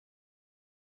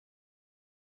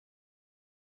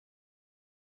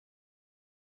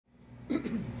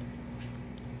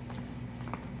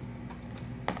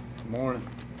Morning.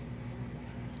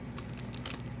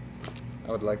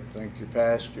 I would like to thank your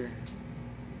pastor,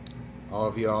 all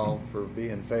of y'all, for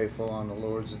being faithful on the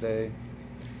Lord's Day.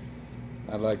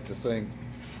 I'd like to thank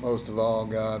most of all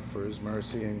God for his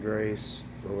mercy and grace,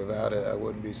 for without it I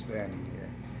wouldn't be standing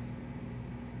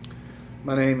here.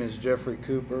 My name is Jeffrey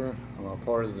Cooper. I'm a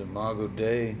part of the Imago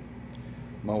Dei.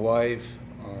 My wife,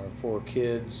 our 4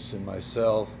 kids, and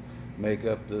myself make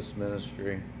up this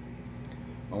ministry.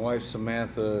 My wife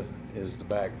Samantha is the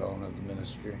backbone of the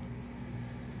ministry.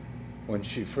 When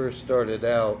she first started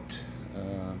out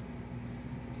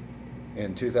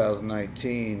in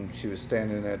 2019, she was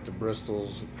standing at the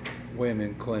Bristol's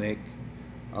Women Clinic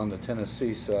on the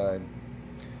Tennessee side,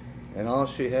 and all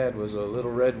she had was a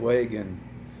little red wagon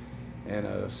and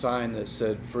a sign that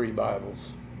said "Free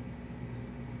Bibles."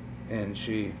 And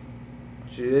she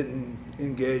didn't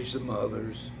engage the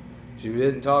mothers. She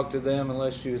didn't talk to them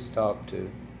unless she was talked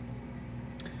to.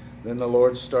 Then the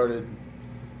Lord started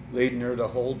leading her to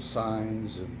hold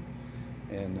signs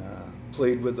and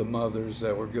plead with the mothers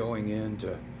that were going in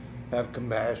to have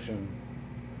compassion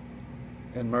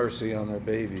and mercy on their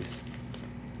babies.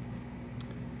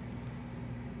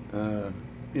 In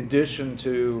addition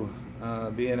to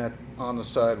being on the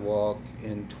sidewalk,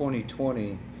 in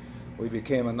 2020, we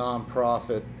became a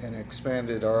nonprofit and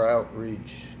expanded our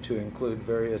outreach to include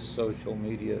various social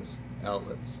media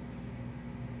outlets.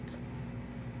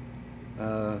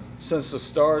 Since the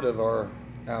start of our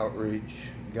outreach,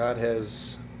 God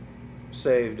has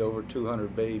saved over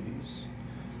 200 babies.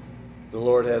 The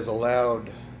Lord has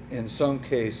allowed, in some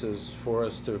cases, for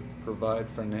us to provide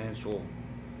financial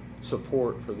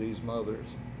support for these mothers.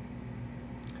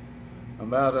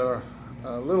 About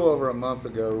a little over a month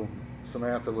ago,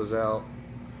 Samantha was out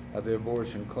at the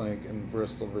abortion clinic in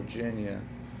Bristol, Virginia,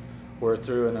 where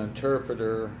through an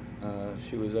interpreter,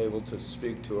 she was able to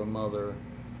speak to a mother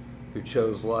who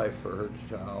chose life for her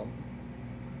child.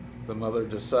 The mother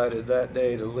decided that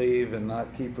day to leave and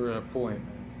not keep her an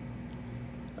appointment.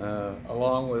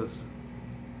 Along with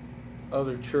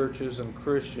other churches and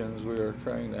Christians, we are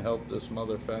trying to help this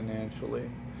mother financially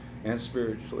and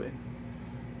spiritually.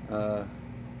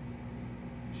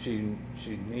 She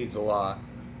needs a lot.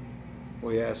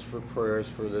 We ask for prayers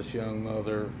for this young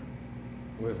mother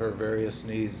with her various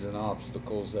needs and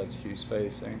obstacles that she's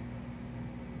facing.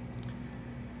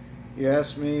 You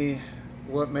ask me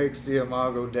what makes the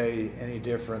Imago Dei any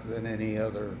different than any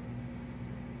other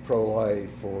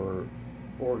pro-life or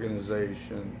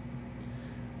organization.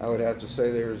 I would have to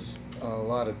say there's a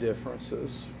lot of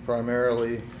differences.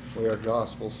 Primarily, we are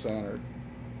gospel-centered.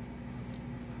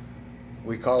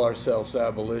 We call ourselves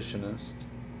abolitionists.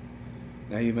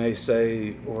 Now you may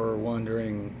say or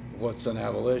wondering, what's an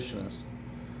abolitionist?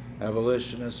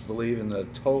 Abolitionists believe in the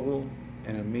total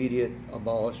and immediate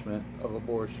abolishment of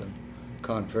abortion,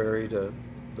 contrary to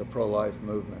the pro-life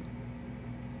movement.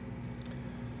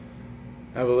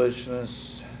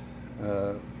 Abolitionists,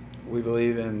 we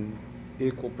believe in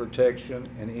equal protection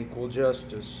and equal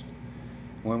justice.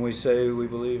 When we say we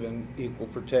believe in equal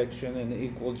protection and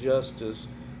equal justice,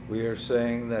 we are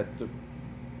saying that the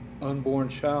unborn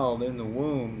child in the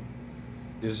womb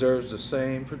deserves the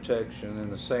same protection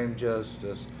and the same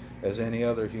justice as any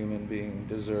other human being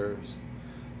deserves.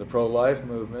 The pro-life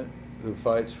movement, who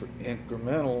fights for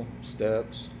incremental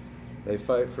steps, they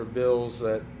fight for bills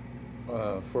that,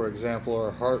 for example, are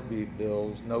heartbeat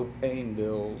bills, no pain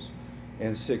bills,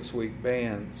 and 6-week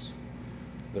bans.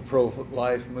 The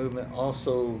pro-life movement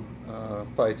also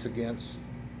fights against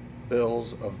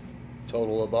bills of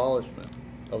total abolishment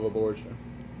of abortion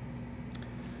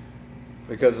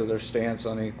because of their stance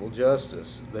on equal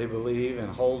justice. They believe and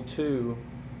hold to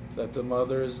that the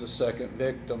mother is the second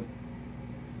victim,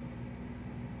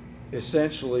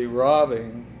 essentially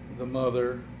robbing the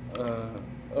mother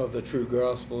of the true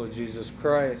gospel of Jesus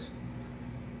Christ,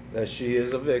 that she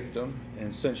is a victim,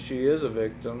 and since she is a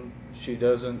victim, she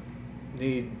doesn't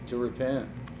need to repent.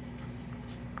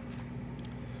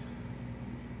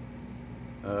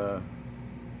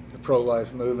 The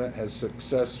pro-life movement has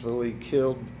successfully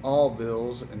killed all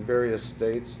bills in various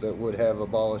states that would have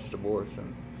abolished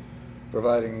abortion,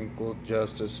 providing equal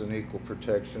justice and equal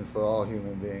protection for all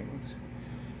human beings.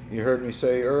 You heard me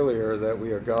say earlier that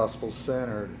we are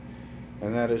gospel-centered,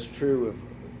 and that is true of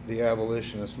the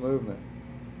abolitionist movement.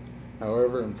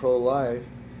 However, in pro-life,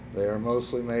 they are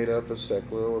mostly made up of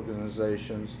secular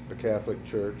organizations, the Catholic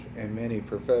Church, and many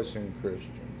professing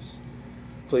Christians.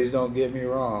 Please don't get me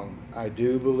wrong. I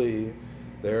do believe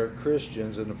there are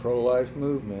Christians in the pro-life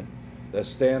movement that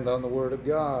stand on the Word of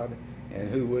God and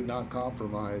who would not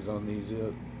compromise on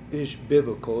these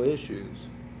biblical issues.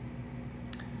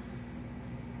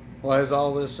 Why is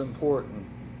all this important?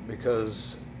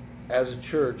 Because as a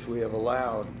church, we have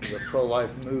allowed the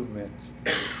pro-life movement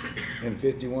in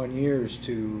 51 years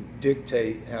to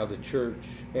dictate how the church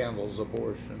handles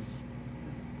abortion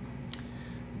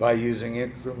by using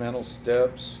incremental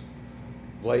steps,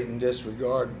 blatant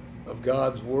disregard of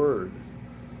God's word.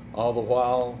 All the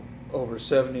while, over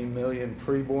 70 million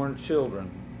preborn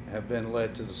children have been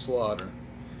led to the slaughter.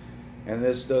 And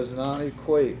this does not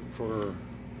equate for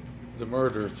the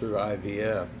murder through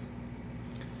IVF.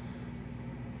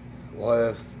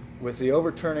 With the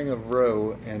overturning of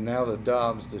Roe and now the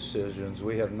Dobbs decisions,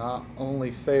 we have not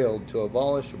only failed to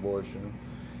abolish abortion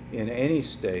in any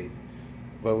state,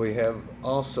 but we have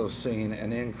also seen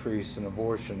an increase in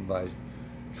abortion by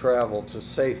travel to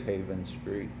safe haven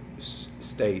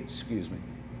states,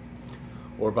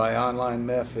 or by online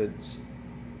methods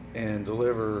and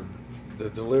the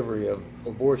delivery of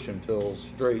abortion pills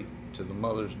straight to the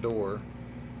mother's door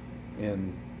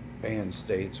in banned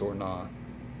states or not.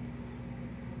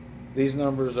 These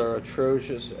numbers are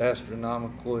atrocious,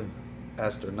 astronomical,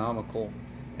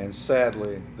 and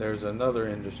sadly, there's another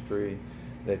industry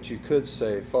that you could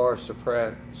say far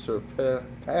surpasses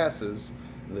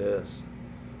this,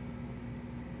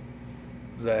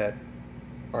 that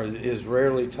is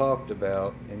rarely talked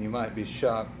about, and you might be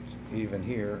shocked even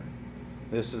here.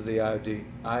 This is the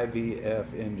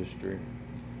IVF industry.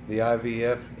 The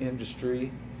IVF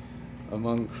industry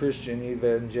among Christian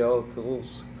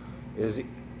evangelicals is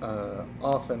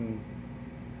often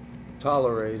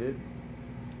tolerated,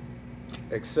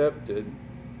 accepted,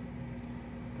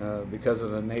 because of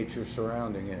the nature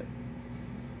surrounding it.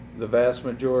 The vast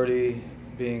majority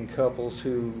being couples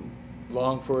who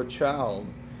long for a child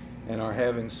and are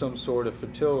having some sort of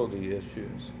fertility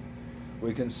issues.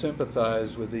 We can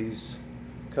sympathize with these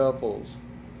couples,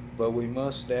 but we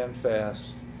must stand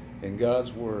fast in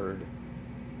God's word,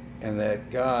 and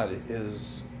that God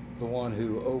is the one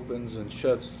who opens and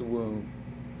shuts the womb,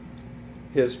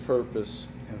 His purpose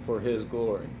and for His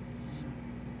glory.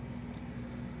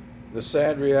 The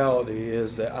sad reality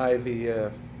is that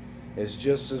IVF is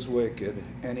just as wicked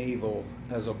and evil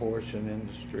as abortion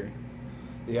industry.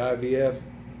 The IVF,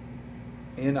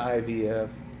 an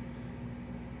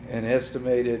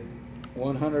estimated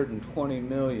 120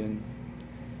 million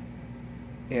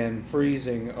and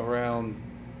freezing around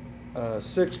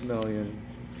 6 million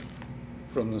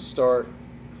from the start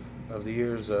of the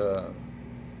years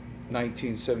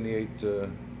 1978 to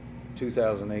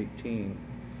 2018,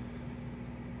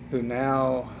 who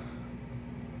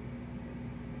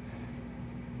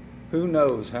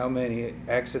knows how many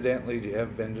accidentally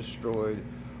have been destroyed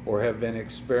or have been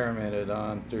experimented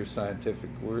on through scientific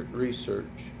research.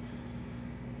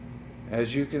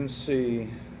 As you can see,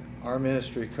 our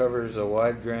ministry covers a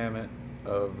wide gamut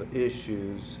of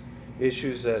issues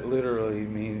that literally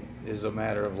mean is a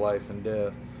matter of life and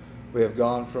death. We have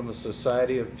gone from a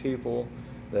society of people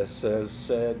that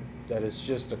said that it's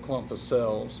just a clump of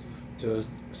cells to a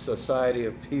society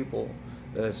of people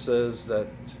that says that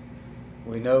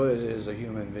we know it is a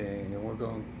human being and we're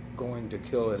going to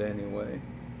kill it anyway.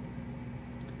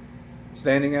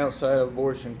 Standing outside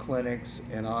abortion clinics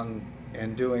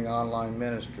and doing online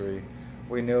ministry,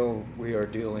 we know we are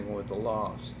dealing with the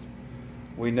lost.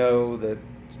 We know that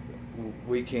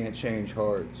we can't change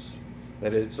hearts,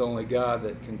 that it's only God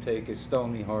that can take a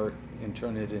stony heart and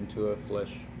turn it into a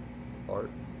flesh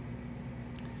heart.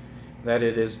 That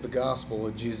it is the gospel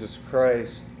of Jesus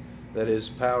Christ that is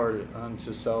powered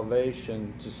unto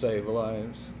salvation to save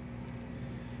lives.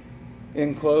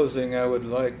 In closing, I would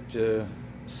like to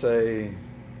say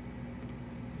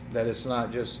that it's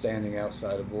not just standing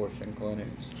outside abortion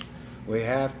clinics. We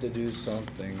have to do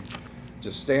something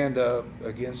to stand up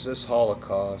against this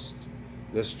Holocaust,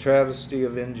 this travesty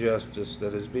of injustice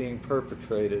that is being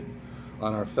perpetrated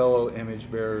on our fellow image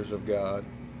bearers of God.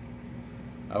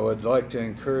 I would like to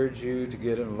encourage you to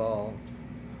get involved.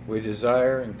 We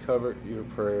desire and covet your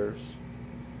prayers.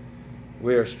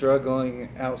 We are struggling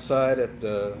outside at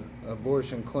the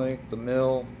abortion clinic, the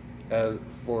mill,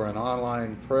 for an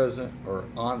online present or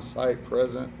on-site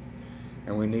present,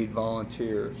 and we need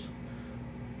volunteers.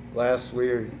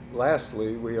 Lastly,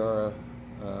 we are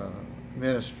a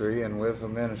ministry, and with a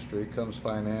ministry comes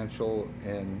financial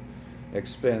and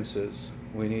expenses.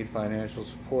 We need financial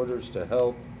supporters to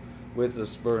help with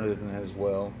this burden as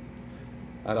well.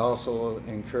 I'd also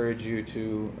encourage you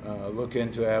to look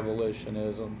into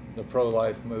abolitionism, the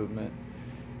pro-life movement,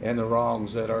 and the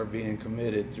wrongs that are being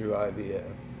committed through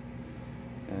IVF.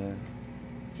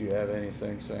 Do you have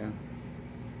anything, Sam?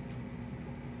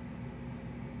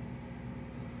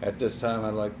 At this time,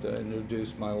 I'd like to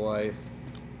introduce my wife.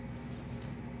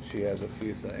 she has a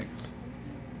few things.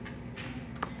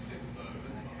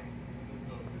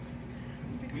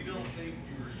 We don't think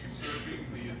you are usurping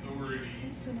the authority.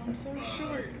 Listen, I'm so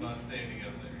short. By standing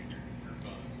up there. You're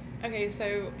fine. Okay,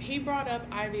 so he brought up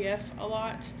IVF a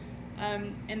lot,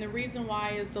 and the reason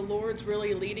why is the Lord's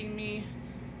really leading me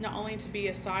not only to be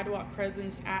a sidewalk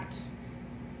presence at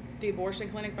the abortion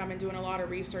clinic, but I've been doing a lot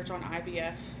of research on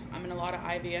IVF. I'm in a lot of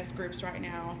IVF groups right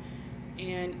now,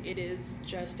 and it is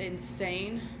just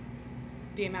insane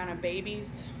the amount of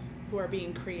babies who are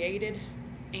being created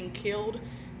and killed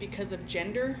because of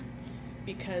gender,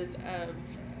 because of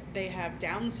they have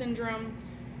Down syndrome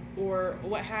or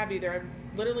what have you. They're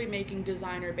literally making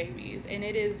designer babies, and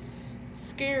it is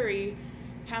scary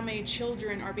how many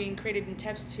children are being created in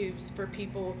test tubes for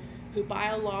people who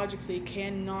biologically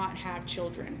cannot have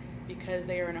children because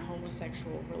they are in a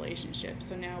homosexual relationship.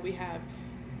 So now we have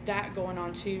that going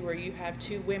on too, where you have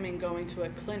two women going to a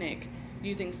clinic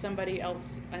using somebody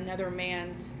else, another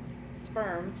man's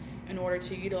sperm, in order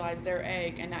to utilize their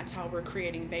egg, and that's how we're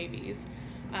creating babies.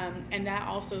 And that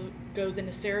also goes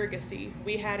into surrogacy.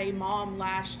 We had a mom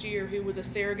last year who was a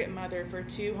surrogate mother for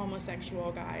two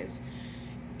homosexual guys,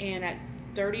 and at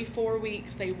 34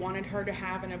 weeks they wanted her to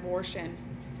have an abortion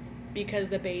because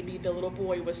the little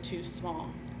boy was too small.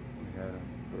 We had them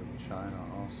from China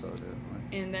also, didn't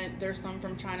we? And then there's some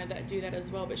from China that do that as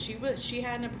well. But she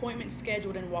had an appointment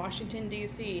scheduled in Washington,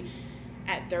 D.C.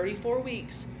 at 34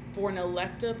 weeks for an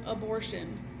elective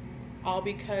abortion, all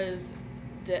because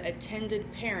the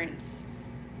attended parents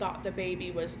thought the baby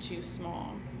was too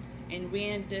small. And we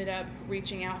ended up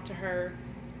reaching out to her,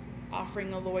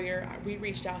 offering a lawyer. We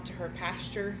reached out to her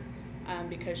pastor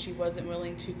because she wasn't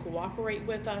willing to cooperate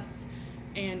with us.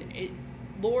 And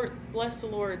Lord, bless the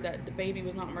Lord that the baby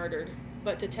was not murdered.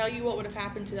 But to tell you what would have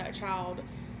happened to that child,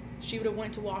 she would have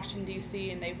went to Washington, D.C.,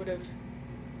 and they would have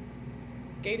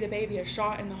gave the baby a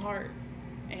shot in the heart,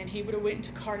 and he would have went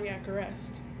into cardiac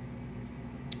arrest.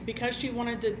 Because she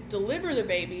wanted to deliver the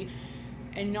baby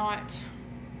and not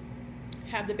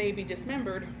have the baby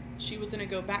dismembered, she was going to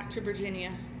go back to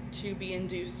Virginia to be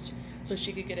induced so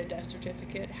she could get a death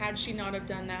certificate. Had she not have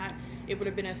done that, it would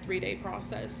have been a 3-day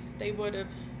process. They would have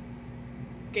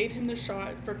gave him the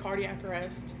shot for cardiac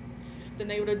arrest, then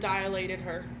they would have dilated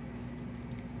her,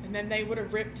 and then they would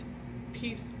have ripped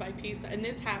piece by piece. And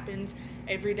this happens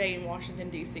every day in Washington,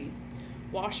 D.C.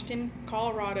 Washington,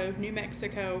 Colorado, New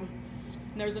Mexico,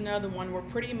 and there's another one where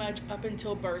pretty much up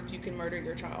until birth you can murder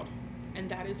your child, and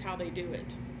that is how they do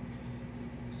it.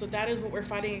 So that is what we're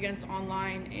fighting against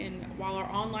online, and while our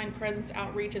online presence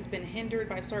outreach has been hindered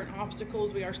by certain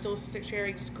obstacles, we are still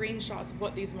sharing screenshots of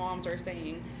what these moms are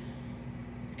saying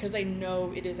because they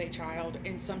know it is a child,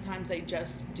 and sometimes they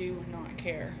just do not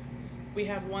care. We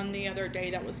have one the other day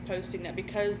that was posting that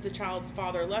because the child's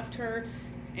father left her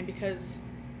and because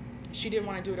she didn't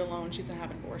want to do it alone, she's going to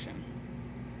have an abortion.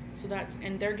 So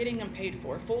and they're getting them paid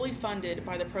for, fully funded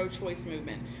by the pro-choice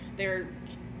movement. They're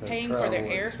paying for their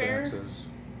airfare. Expenses.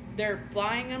 They're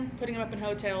flying them, putting them up in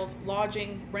hotels,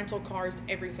 lodging, rental cars,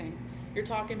 everything. You're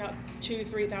talking about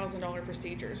 $2,000-$3,000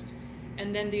 procedures.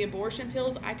 And then the abortion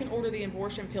pills, I can order the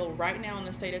abortion pill right now in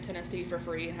the state of Tennessee for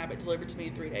free and have it delivered to me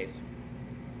in 3 days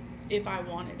if I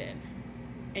wanted it.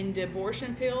 And the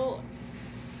abortion pill,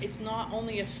 it's not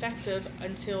only effective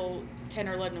until 10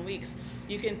 or 11 weeks.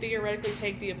 You can theoretically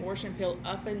take the abortion pill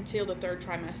up until the 3rd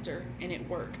trimester and it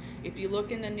work. If you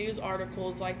look in the news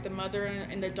articles like the mother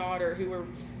and the daughter who were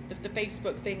the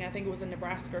Facebook thing, I think it was in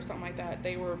Nebraska or something like that,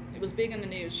 it was big in the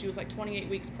news. She was like 28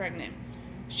 weeks pregnant.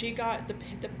 She got the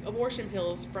abortion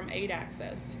pills from Aid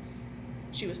Access.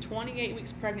 She was 28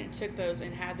 weeks pregnant, took those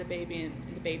and had the baby,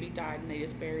 and the baby died, and they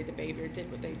just buried the baby or did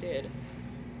what they did.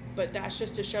 But that's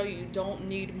just to show you don't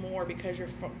need more because you're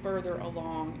further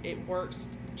along. It works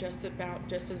just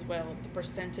as well. The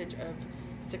percentage of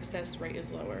success rate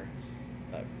is lower.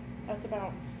 But that's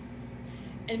about.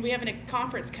 And we have a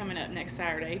conference coming up next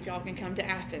Saturday. If y'all can come to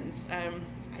Athens.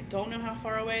 I don't know how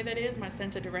far away that is. My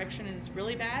sense of direction is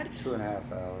really bad.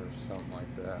 2.5 hours, something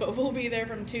like that. But we'll be there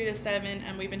from 2 to 7,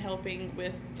 and we've been helping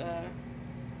with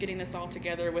getting this all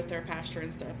together with their pastor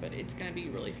and stuff. But it's going to be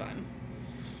really fun.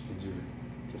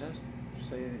 Did I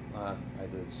say it? I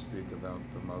did speak about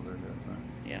the mother, didn't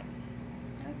I? Yeah.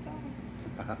 That's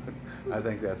all. I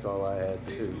think that's all I had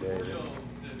to do, Before David. y'all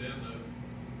sit down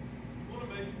though, want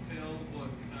to maybe tell what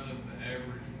kind of the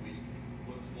average week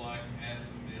looks like at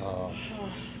the mill?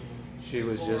 She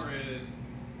was just.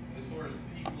 As far as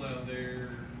people out there,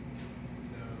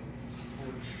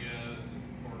 supporting you guys and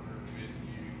partnering with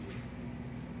you,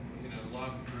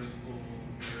 Life of Bristol,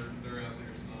 they're out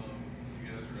there some.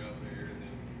 You guys are out there, and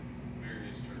then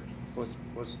various churches. What's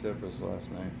Deborah's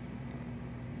last name?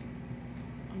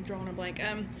 I'm drawing a blank.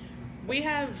 We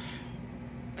have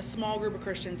a small group of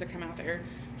Christians that come out there.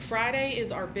 Friday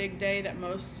is our big day that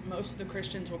most of the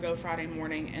Christians will go Friday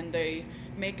morning, and they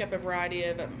make up a variety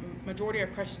of majority are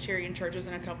Presbyterian churches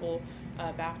and a couple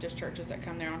Baptist churches that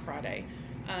come there on Friday.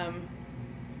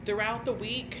 Throughout the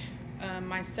week,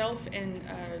 myself and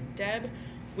Deb,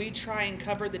 we try and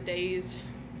cover the days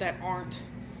that aren't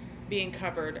being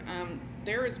covered.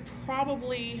 There is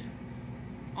probably,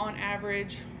 on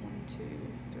average,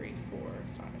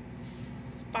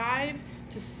 5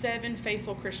 to 7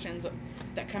 faithful Christians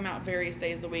that come out various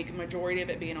days a week, majority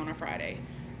of it being on a Friday.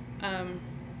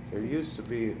 There used to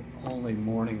be only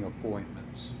morning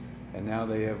appointments, and now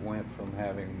they have went from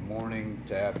having morning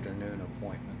to afternoon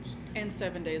appointments. And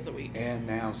 7 days a week. And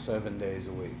now 7 days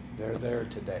a week. They're there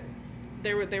today.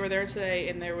 They were there today,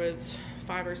 and there was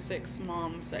 5 or 6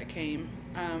 moms that came.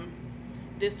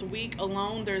 This week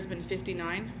alone, there's been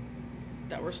 59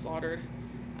 that were slaughtered.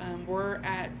 We're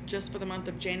at, just for the month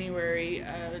of January,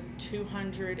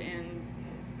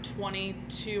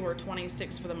 222 or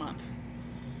 26 for the month.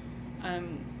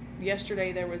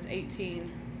 Yesterday there was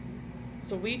 18.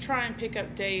 So we try and pick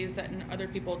up days that other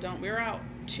people don't. We're out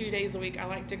 2 days a week. I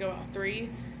like to go out 3.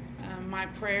 My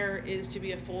prayer is to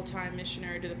be a full-time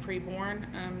missionary to the preborn.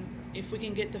 If we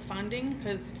can get the funding,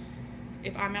 because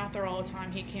if I'm out there all the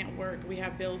time, he can't work. We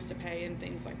have bills to pay and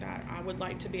things like that. I would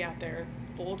like to be out there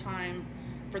full-time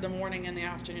for the morning and the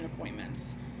afternoon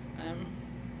appointments.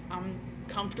 I'm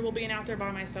comfortable being out there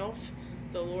by myself.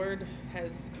 The Lord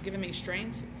has given me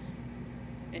strength,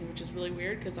 and which is really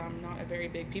weird because I'm not a very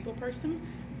big people person,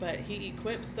 but he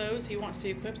equips those he wants to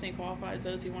equip, and he qualifies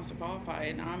those he wants to qualify,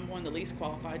 and I'm one of the least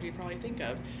qualified you'd probably think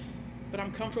of. But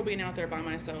I'm comfortable being out there by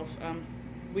myself.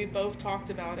 We both talked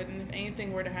about it, and if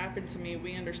anything were to happen to me,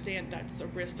 we understand that's a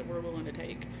risk that we're willing to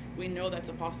take. We know that's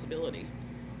a possibility.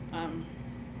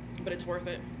 But it's worth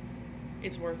it.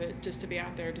 It's worth it just to be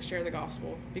out there to share the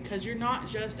gospel, because you're not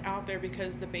just out there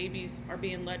because the babies are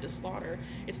being led to slaughter.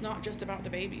 It's not just about the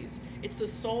babies. It's the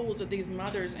souls of these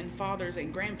mothers and fathers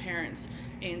and grandparents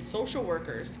and social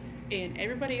workers and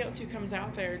everybody else who comes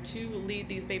out there to lead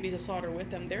these babies to slaughter with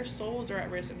them. Their souls are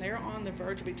at risk, and they're on the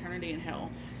verge of eternity in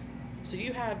hell. So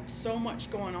you have so much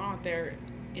going on out there,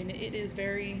 and it is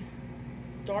very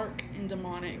dark and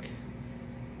demonic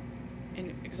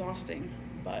and exhausting.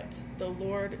 But the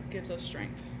Lord gives us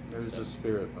strength. There's a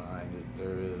spirit behind it.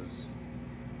 There is.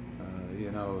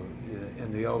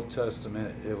 In the Old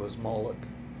Testament, it was Moloch.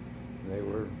 They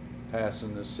were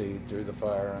passing the seed through the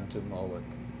fire unto Moloch.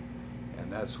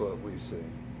 And that's what we see.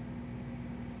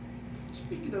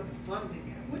 Speaking of the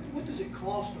funding, what does it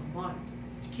cost a month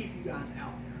to keep you guys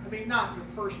out there? I mean, not your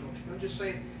personal experience. I'm just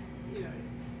saying,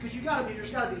 because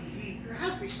there's got to be heat. There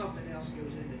has to be something else that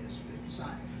goes into this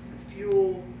besides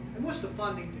fuel. And what's the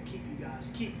funding to keep you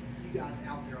guys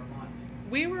out there a month?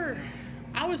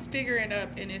 I was figuring up,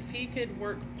 and if he could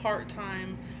work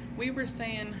part-time, we were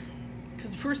saying,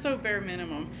 because we're so bare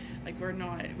minimum, like we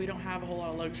don't have a whole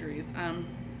lot of luxuries.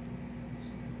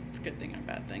 It's a good thing and a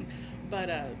bad thing. But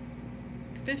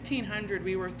 $1,500,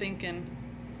 we were thinking,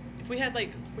 if we had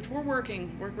which we're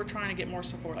working, we're trying to get more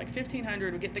support, like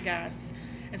 $1,500 would get the gas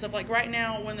and stuff. Like right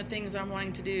now, one of the things I'm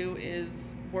wanting to do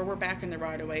is, where we're back in the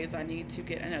right of ways, I need to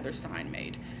get another sign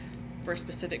made for a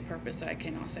specific purpose that I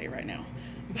cannot say right now.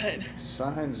 But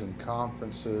signs and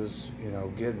conferences,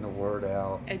 getting the word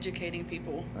out, educating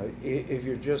people. If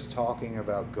you're just talking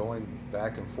about going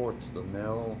back and forth to the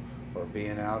mill or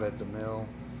being out at the mill,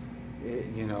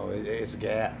 it's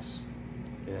gas.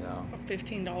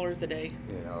 $15 a day.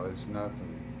 It's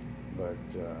nothing, but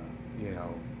But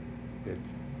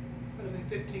I mean,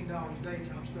 $15 a day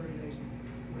times 30 days.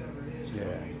 Whatever it is, yeah. a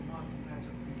month, and that's a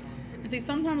pretty darn good. And see,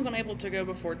 sometimes I'm able to go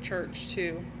before church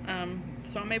too.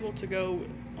 So I'm able to go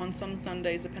on some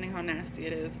Sundays, depending how nasty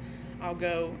it is. I'll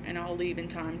go and I'll leave in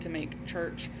time to make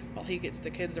church while he gets the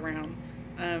kids around.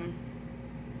 But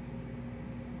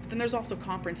then there's also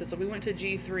conferences. So we went to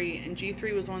G3, and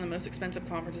G3 was one of the most expensive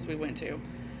conferences we went to.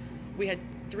 We had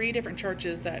 3 different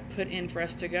churches that put in for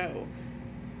us to go.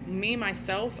 Me,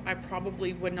 myself, I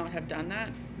probably would not have done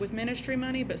that with ministry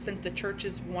money, but since the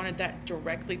churches wanted that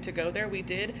directly to go there, we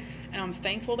did. And I'm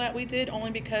thankful that we did,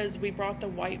 only because we brought the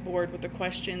whiteboard with the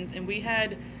questions, and we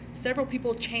had several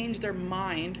people change their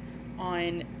mind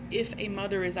on if a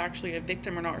mother is actually a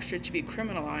victim or not, or should she be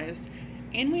criminalized.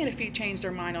 And we had a few change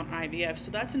their mind on IVF.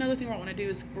 So that's another thing we want to do,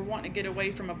 is we're wanting to get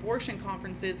away from abortion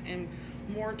conferences and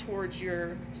more towards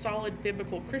your solid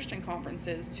biblical Christian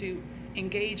conferences to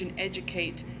engage and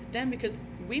educate them, because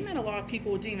we met a lot of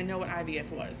people who didn't even know what IVF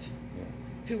was. Yeah.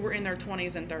 who were in their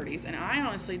 20s and 30s. And I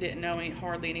honestly didn't know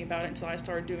hardly any about it until I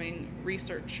started doing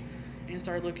research and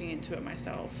started looking into it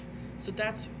myself. So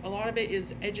that's a lot of it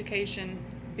is education,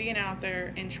 being out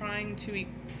there and trying to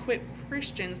equip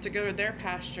Christians to go to their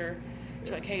pastor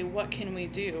to like, hey, what can we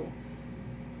do?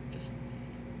 Just,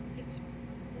 it's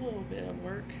a little bit of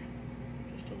work,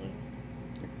 just a little.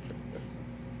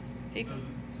 Hey.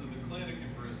 So the clinic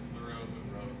in Bristol, they're open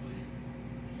roughly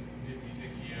 50,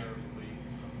 60 hours a week,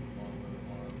 something along those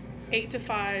lines. 8 to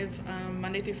 5,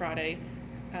 Monday through Friday,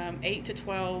 8 to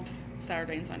 12,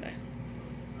 Saturday and Sunday.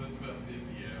 So that's about 50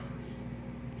 hours.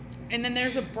 And then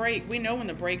there's a break. We know when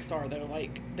the breaks are, though.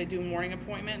 Like, they do morning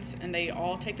appointments, and they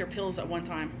all take their pills at one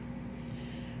time.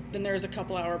 Then there's a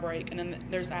couple-hour break, and then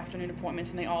there's afternoon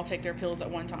appointments, and they all take their pills at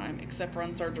one time, except for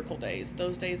on surgical days.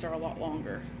 Those days are a lot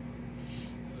longer.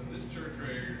 So this church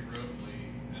right here is roughly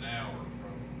an hour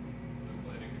from the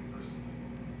clinic in Bristol.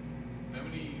 How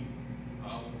many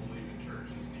Bible-believing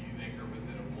churches do you think are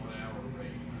within a 1 hour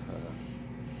radius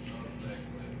of that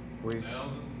clinic?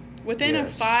 Thousands? Within a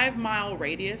Yes. 5-mile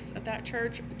radius of that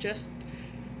church,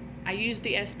 I use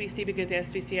the SBC because the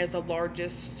SBC has the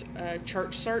largest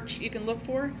church search you can look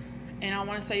for. And I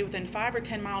want to say within 5 or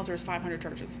 10 miles, there's 500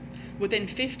 churches. Within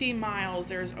 50 miles,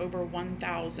 there's over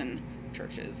 1,000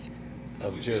 churches. So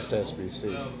Of we've just got SBC.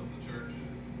 multiple thousands of churches.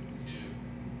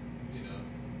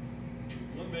 If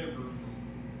one member from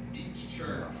each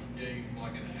church gave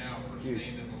like an hour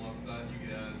standing alongside you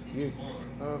guys each You month,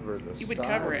 cover the You would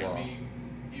cover it. I sidewalk. mean,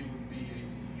 it would be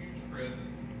a huge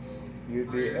presence of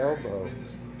You'd be prayer and elbow.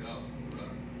 witness for the gospel, right?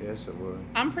 Yes, it would.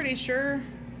 I'm pretty sure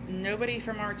nobody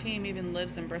from our team even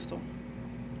lives in Bristol.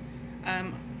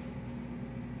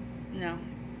 No,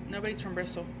 nobody's from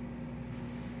Bristol,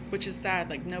 which is sad.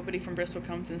 Like, nobody from Bristol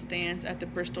comes and stands at the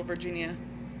Bristol, Virginia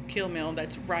kill mill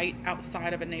that's right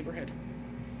outside of a neighborhood,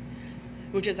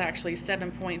 which is actually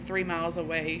 7.3 miles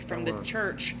away from the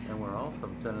church. And we're all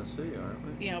from Tennessee,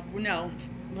 aren't we? You know, no,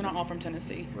 we're not all from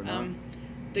Tennessee. We're not?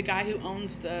 The guy who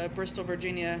owns the Bristol,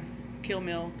 Virginia kill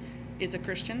mill is a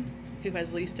Christian who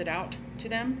has leased it out to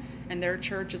them, and their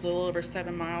church is a little over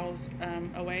 7 miles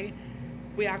away.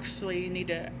 We actually need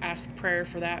to ask prayer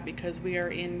for that because we are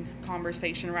in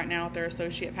conversation right now with their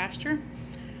associate pastor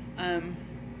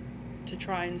to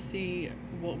try and see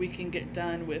what we can get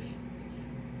done with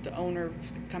the owner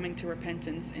coming to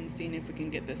repentance and seeing if we can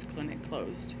get this clinic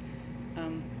closed.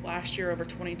 Last year, over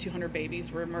 2,200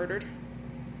 babies were murdered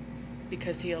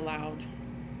because he allowed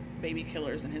baby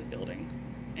killers in his building,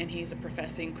 and he's a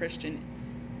professing Christian.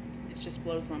 It just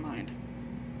blows my mind.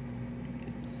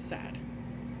 It's sad.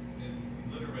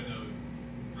 And let everybody know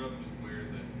roughly where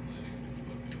that clinic is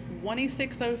located.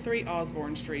 2603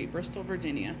 Osborne Street, Bristol,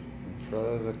 Virginia. In front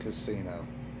of the casino.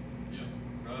 Yeah,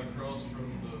 right across from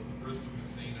the Bristol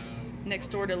Casino. Next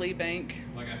door to Lee Bank.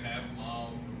 Like a half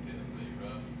mile from Tennessee,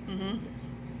 right? Mm-hmm.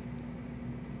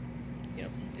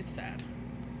 Yep, it's sad.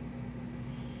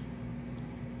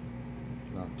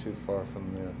 Not too far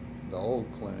from the old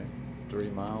clinic. 3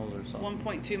 miles or something.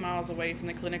 1.2 miles away from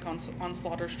the clinic on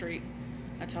Slaughter Street.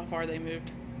 That's how far they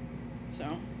moved. So,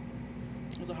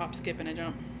 it was a hop, skip, and a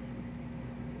jump.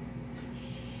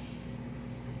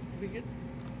 We good?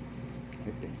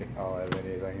 I'll have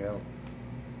anything else.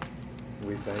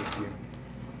 We thank you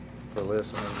for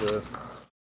listening to